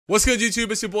What's good, YouTube?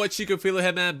 It's your boy Chico Fila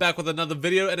Headman back with another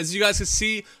video, and as you guys can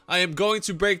see, I am going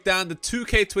to break down the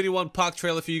 2K21 park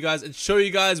trailer for you guys and show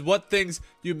you guys what things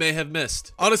you may have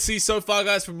missed. Honestly, so far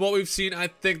guys, from what we've seen, I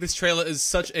think this trailer is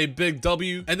such a big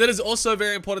W, and that is also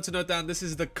very important to note down. This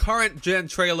is the current gen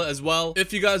trailer as well.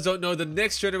 If you guys don't know, the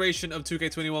next generation of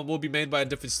 2K21 will be made by a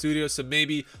different studio, so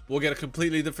maybe we'll get a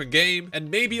completely different game,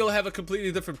 and maybe you'll have a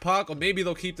completely different park, or maybe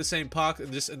they'll keep the same park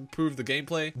and just improve the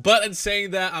gameplay. But in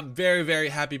saying that, I'm very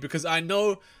happy because I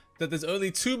know that there's only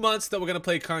 2 months that we're going to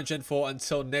play current gen 4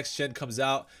 until next gen comes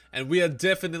out, and we are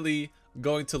definitely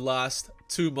going to last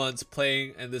 2 months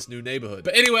playing in this new neighborhood.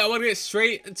 But anyway, I want to get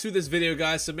straight into this video,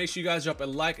 guys, so make sure you guys drop a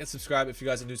like and subscribe if you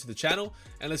guys are new to the channel,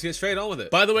 and let's get straight on with it.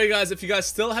 By the way, guys, if you guys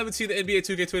still haven't seen the NBA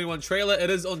 2K21 trailer,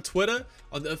 it is on Twitter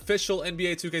on the official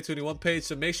NBA 2K21 page,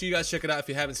 so make sure you guys check it out if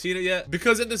you haven't seen it yet.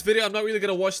 Because in this video, I'm not really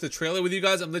going to watch the trailer with you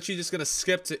guys. I'm literally just going to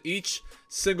skip to each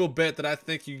single bit that I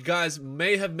think you guys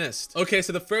may have missed. Okay,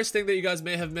 so the first thing that you guys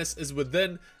may have missed is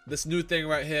within this new thing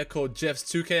right here called Jeff's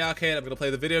 2K Arcade. I'm going to play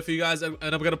the video for you guys, and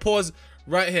I'm going to pause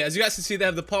right here. As you guys can see, they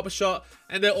have the popper shot,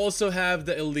 and they also have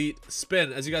the elite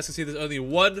spin. As you guys can see, there's only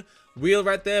one wheel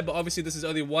right there, but obviously this is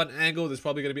only one angle. There's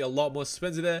probably going to be a lot more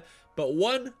spins in there. But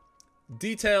one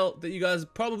detail that you guys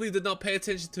probably did not pay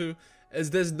attention to is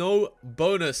there's no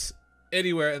bonus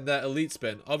anywhere in that elite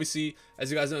spin. Obviously, as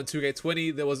you guys know, in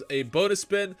 2K20 there was a bonus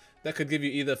spin that could give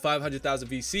you either 500,000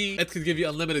 VC, it could give you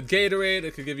unlimited Gatorade,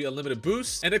 it could give you unlimited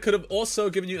boost, and it could have also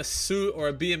given you a suit or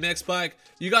a BMX bike.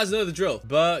 You guys know the drill.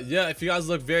 But yeah, if you guys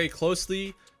look very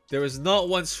closely, there is not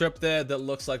one strip there that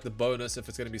looks like the bonus if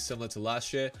it's going to be similar to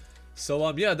last year.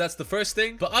 So yeah, that's the first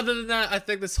thing. But other than that, I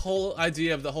think this whole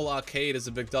idea of the whole arcade is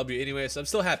a big W anyway, so I'm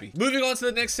still happy. Moving on to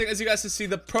the next thing, as you guys can see,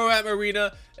 the Pro-Am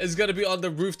Arena is going to be on the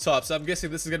rooftop. So I'm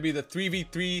guessing this is going to be the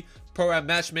 3v3 Pro-Am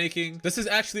matchmaking. This is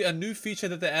actually a new feature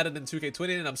that they added in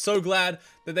 2K20, and I'm so glad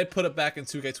that they put it back in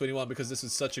 2K21 because this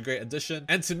is such a great addition.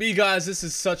 And to me, guys, this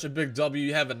is such a big W.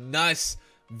 You have a nice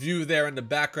view there in the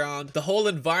background. The whole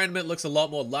environment looks a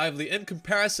lot more lively in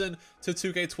comparison to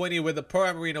 2K20, where the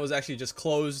Pro-Am Arena was actually just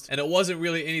closed and it wasn't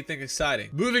really anything exciting.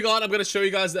 Moving on, I'm going to show you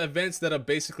guys the events that are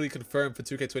basically confirmed for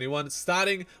 2K21,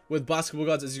 starting with Basketball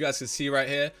Gods, as you guys can see right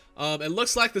here. It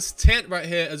looks like this tent right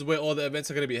here is where all the events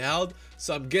are going to be held,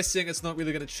 so I'm guessing it's not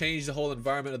really going to change the whole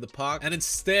environment of the park, and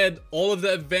instead all of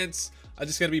the events are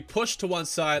just going to be pushed to one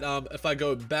side. If I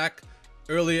go back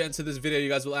earlier into this video, you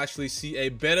guys will actually see a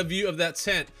better view of that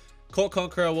tent. Court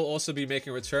Conqueror will also be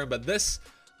making a return, but this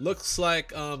looks like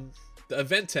the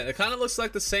event tent. It kind of looks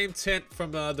like the same tent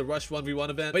from the Rush 1v1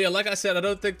 event. But yeah, like I said, I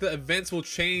don't think the events will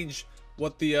change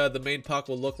what the main park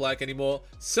will look like anymore.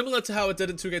 Similar to how it did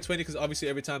in 2K20, because obviously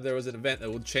every time there was an event, it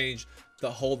would change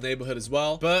the whole neighborhood as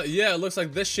well. But yeah, it looks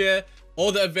like this year,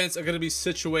 all the events are going to be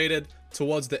situated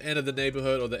towards the end of the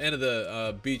neighborhood, or the end of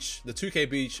the beach, the 2K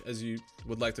beach, as you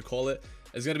would like to call it,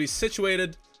 is going to be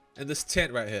situated in this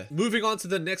tent right here. Moving on to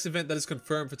the next event that is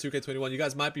confirmed for 2K21. You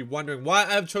guys might be wondering why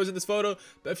I have chosen this photo,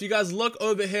 but if you guys look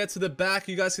over here to the back,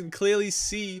 you guys can clearly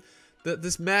see that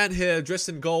this man here dressed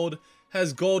in gold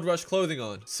has Gold Rush clothing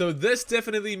on. So this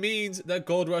definitely means that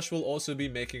Gold Rush will also be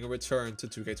making a return to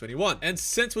 2K21. And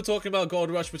since we're talking about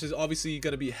Gold Rush, which is obviously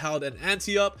going to be held in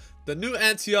Ante-Up, the new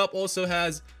Ante-Up also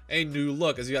has a new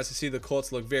look. As you guys can see, the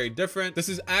courts look very different. This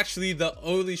is actually the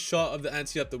only shot of the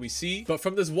Ante-Up that we see, but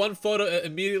from this one photo, it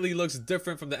immediately looks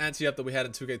different from the Ante-Up that we had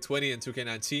in 2K20 and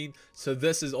 2K19. So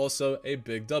this is also a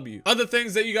big W. Other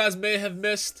things that you guys may have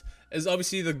missed is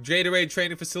obviously the Gatorade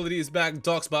training facility is back.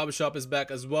 Doc's Barbershop is back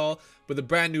as well with a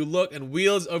brand new look, and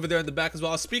Wheels over there in the back as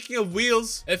well. Speaking of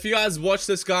Wheels, if you guys watch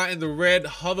this guy in the red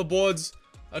hoverboards,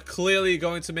 are clearly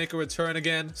going to make a return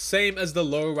again. Same as the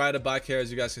lowrider bike here,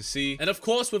 as you guys can see. And of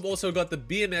course, we've also got the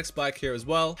BMX bike here as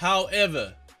well.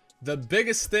 However, the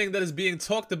biggest thing that is being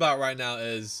talked about right now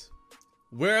is,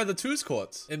 where are the twos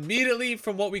courts? Immediately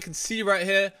from what we can see right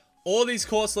here, all these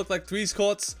courts look like threes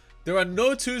courts. There are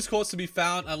no twos courts to be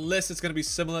found unless it's going to be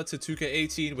similar to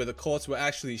 2K18 where the courts were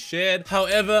actually shared.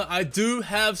 However, I do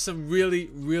have some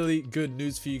really good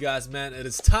news for you guys, man. It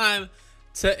is time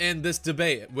to end this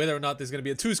debate whether or not there's going to be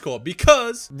a twos court,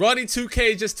 because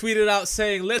Ronnie2K just tweeted out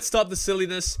saying, let's stop the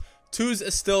silliness. Twos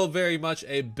is still very much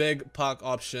a big park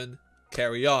option.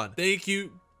 Carry on. Thank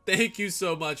you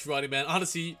so much, Ronnie, man.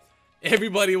 Honestly,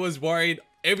 everybody was worried.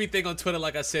 Everything on Twitter,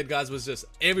 like I said, guys, was just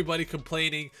everybody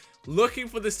complaining, looking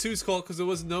for this twos court because there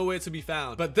was nowhere to be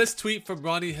found. But this tweet from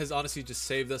Ronnie has honestly just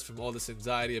saved us from all this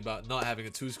anxiety about not having a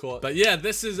twos court. But yeah,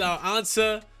 this is our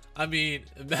answer. I mean,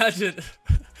 imagine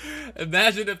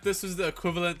imagine if this was the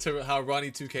equivalent to how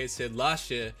Ronnie2K said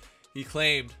last year. He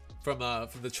claimed from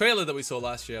the trailer that we saw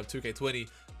last year of 2K20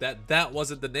 that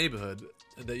wasn't the neighborhood,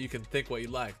 and that you can think what you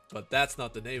like, but that's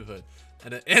not the neighborhood.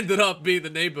 And it ended up being the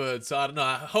neighborhood, so I don't know.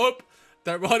 I hope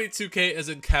that Ronnie 2K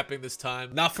isn't capping this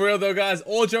time. Now, for real though, guys,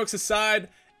 all jokes aside,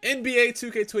 NBA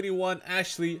 2K21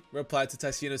 actually replied to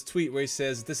Tyciano's tweet where he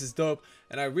says, "This is dope,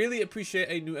 and I really appreciate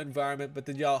a new environment, but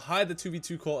did y'all hide the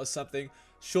 2v2 call or something?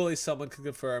 Surely someone can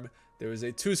confirm there is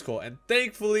a 2 score." And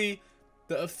thankfully,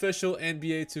 the official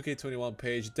NBA 2K21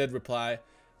 page did reply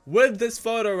with this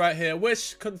photo right here,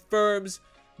 which confirms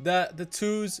that the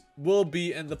 2s will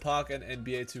be in the park in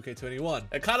NBA 2K21.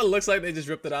 It kind of looks like they just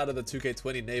ripped it out of the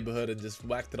 2K20 neighborhood and just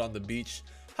whacked it on the beach.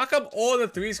 How come all the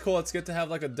 3s courts get to have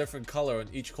like a different color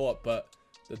in each court, but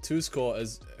the 2s court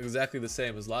is exactly the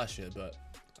same as last year? But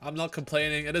I'm not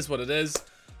complaining. It is what it is.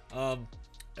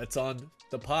 It's on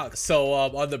the park. So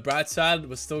on the bright side,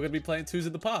 we're still gonna be playing 2s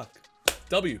in the park.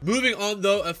 W. Moving on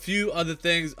though, a few other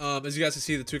things. As you guys can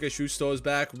see, the 2K shoe store is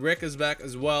back. Rick is back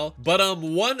as well. But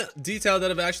one detail that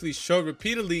I've actually showed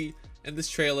repeatedly in this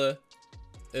trailer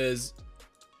is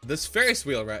this Ferris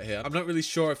wheel right here. I'm not really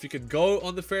sure if you could go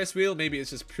on the Ferris wheel. Maybe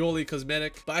it's just purely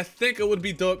cosmetic, but I think it would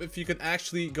be dope if you could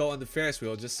actually go on the Ferris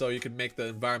wheel, just so you could make the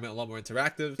environment a lot more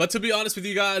interactive. But to be honest with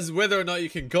you guys, whether or not you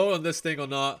can go on this thing or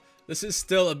not, this is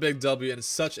still a big W, and it's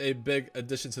such a big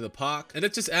addition to the park, and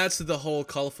it just adds to the whole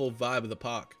colorful vibe of the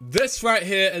park. This right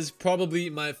here is probably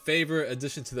my favorite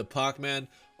addition to the park, man.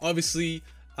 Obviously,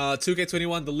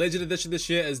 2K21, the Legend Edition this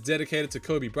year is dedicated to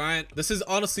Kobe Bryant. This is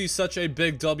honestly such a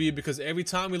big W because every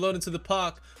time we load into the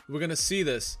park, we're gonna see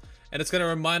this, and it's gonna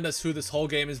remind us who this whole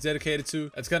game is dedicated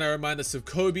to. It's gonna remind us of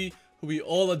Kobe, who we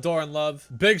all adore and love.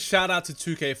 Big shout out to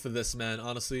 2K for this, man.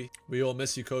 Honestly, we all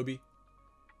miss you, Kobe.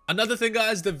 Another thing,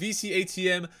 guys, the VC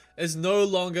ATM is no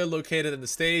longer located in the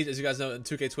stage. As you guys know, in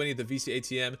 2K20, the VC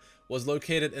ATM was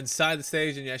located inside the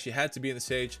stage, and you actually had to be in the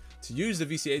stage to use the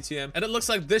VC ATM. And it looks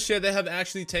like this year they have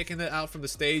actually taken it out from the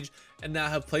stage and now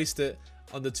have placed it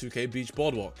on the 2K Beach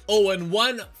Boardwalk. Oh, and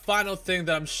one final thing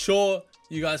that I'm sure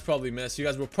you guys probably missed. You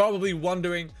guys were probably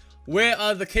wondering, where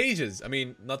are the cages? I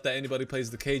mean, not that anybody plays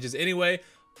the cages anyway,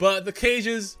 but the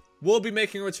cages will be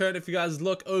making a return. If you guys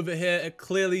look over here, it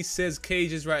clearly says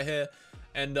cages right here.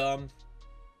 And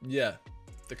yeah,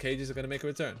 the cages are gonna make a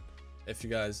return if you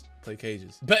guys play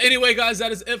cages. But anyway, guys,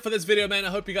 that is it for this video, man. I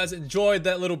hope you guys enjoyed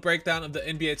that little breakdown of the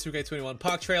NBA 2K21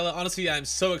 park trailer. Honestly, I am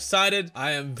so excited.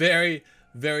 I am very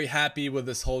happy with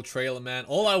this whole trailer, man.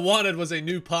 All I wanted was a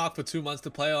new park for 2 months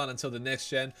to play on until the next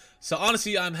gen. So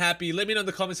honestly, I'm happy. Let me know in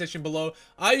the comment section below.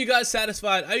 Are you guys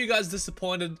satisfied? Are you guys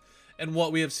disappointed and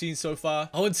what we have seen so far?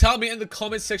 Oh, and tell me in the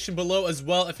comment section below as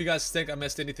well if you guys think I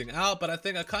missed anything out, but I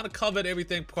think I kind of covered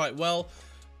everything quite well.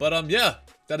 But yeah,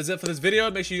 that is it for this video.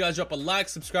 Make sure you guys drop a like,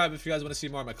 subscribe if you guys want to see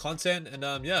more of my content,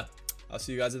 and yeah, I'll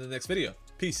see you guys in the next video.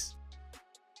 Peace.